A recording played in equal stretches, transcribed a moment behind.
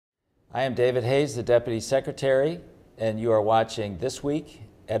I am David Hayes, the Deputy Secretary, and you are watching This Week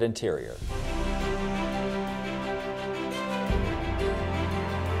at Interior.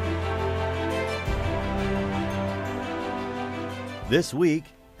 This Week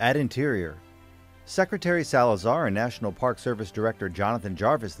at Interior. Secretary Salazar and National Park Service Director Jonathan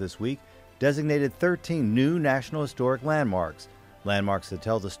Jarvis this week designated 13 new National Historic Landmarks, landmarks that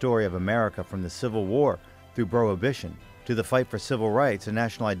tell the story of America from the Civil War through Prohibition to the fight for civil rights and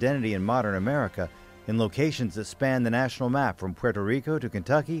national identity in modern America, in locations that span the national map from Puerto Rico to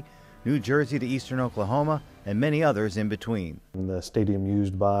Kentucky, New Jersey to eastern Oklahoma, and many others in between. The stadium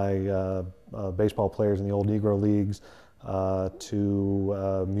used by baseball players in the old Negro Leagues, to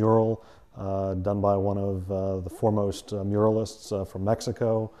a mural done by one of the foremost muralists from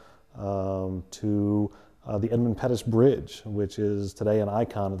Mexico, to the Edmund Pettus Bridge, which is today an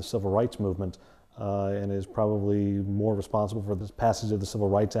icon of the civil rights movement and is probably more responsible for the passage of the Civil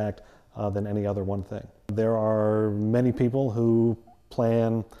Rights Act than any other one thing. There are many people who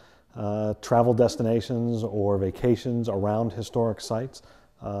plan travel destinations or vacations around historic sites,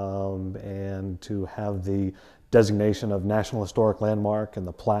 and to have the designation of National Historic Landmark and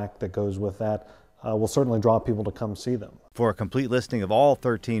the plaque that goes with that will certainly draw people to come see them. For a complete listing of all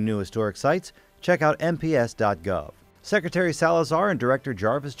 13 new historic sites, check out nps.gov. Secretary Salazar and Director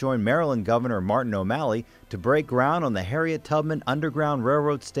Jarvis joined Maryland Governor Martin O'Malley to break ground on the Harriet Tubman Underground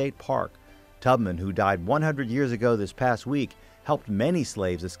Railroad State Park. Tubman, who died 100 years ago this past week, helped many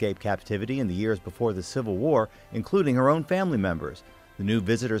slaves escape captivity in the years before the Civil War, including her own family members. The new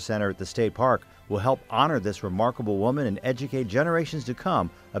visitor center at the state park will help honor this remarkable woman and educate generations to come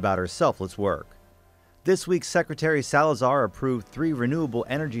about her selfless work. This week, Secretary Salazar approved 3 renewable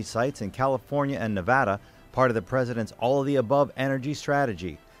energy sites in California and Nevada, part of the President's all-of-the-above energy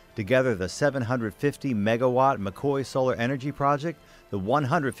strategy. Together, the 750-megawatt McCoy Solar Energy Project, the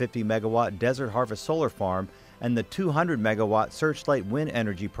 150-megawatt Desert Harvest Solar Farm, and the 200-megawatt Searchlight Wind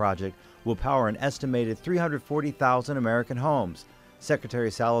Energy Project will power an estimated 340,000 American homes.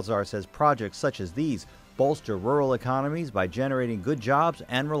 Secretary Salazar says projects such as these bolster rural economies by generating good jobs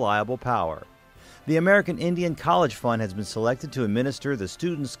and reliable power. The American Indian College Fund has been selected to administer the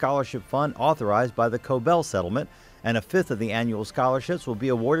Student Scholarship Fund authorized by the Cobell Settlement, and a fifth of the annual scholarships will be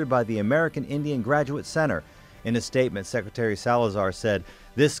awarded by the American Indian Graduate Center. In a statement, Secretary Salazar said,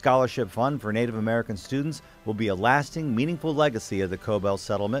 "This scholarship fund for Native American students will be a lasting, meaningful legacy of the Cobell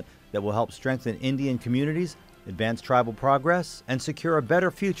Settlement that will help strengthen Indian communities, advance tribal progress, and secure a better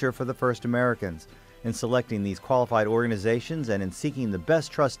future for the First Americans." In selecting these qualified organizations and in seeking the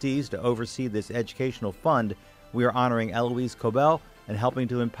best trustees to oversee this educational fund, we are honoring Eloise Cobell and helping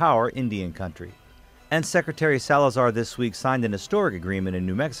to empower Indian country. And Secretary Salazar this week signed an historic agreement in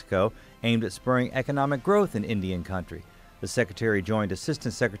New Mexico aimed at spurring economic growth in Indian country. The Secretary joined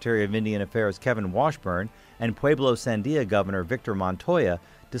Assistant Secretary of Indian Affairs Kevin Washburn and Pueblo Sandia Governor Victor Montoya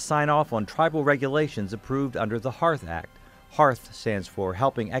to sign off on tribal regulations approved under the HEARTH Act. HEARTH stands for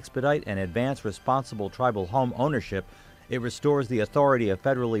Helping Expedite and Advance Responsible Tribal Home Ownership. It restores the authority of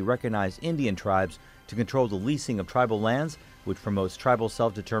federally recognized Indian tribes to control the leasing of tribal lands, which promotes tribal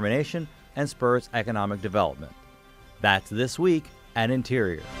self-determination and spurs economic development. That's This Week at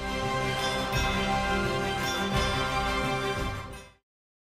Interior.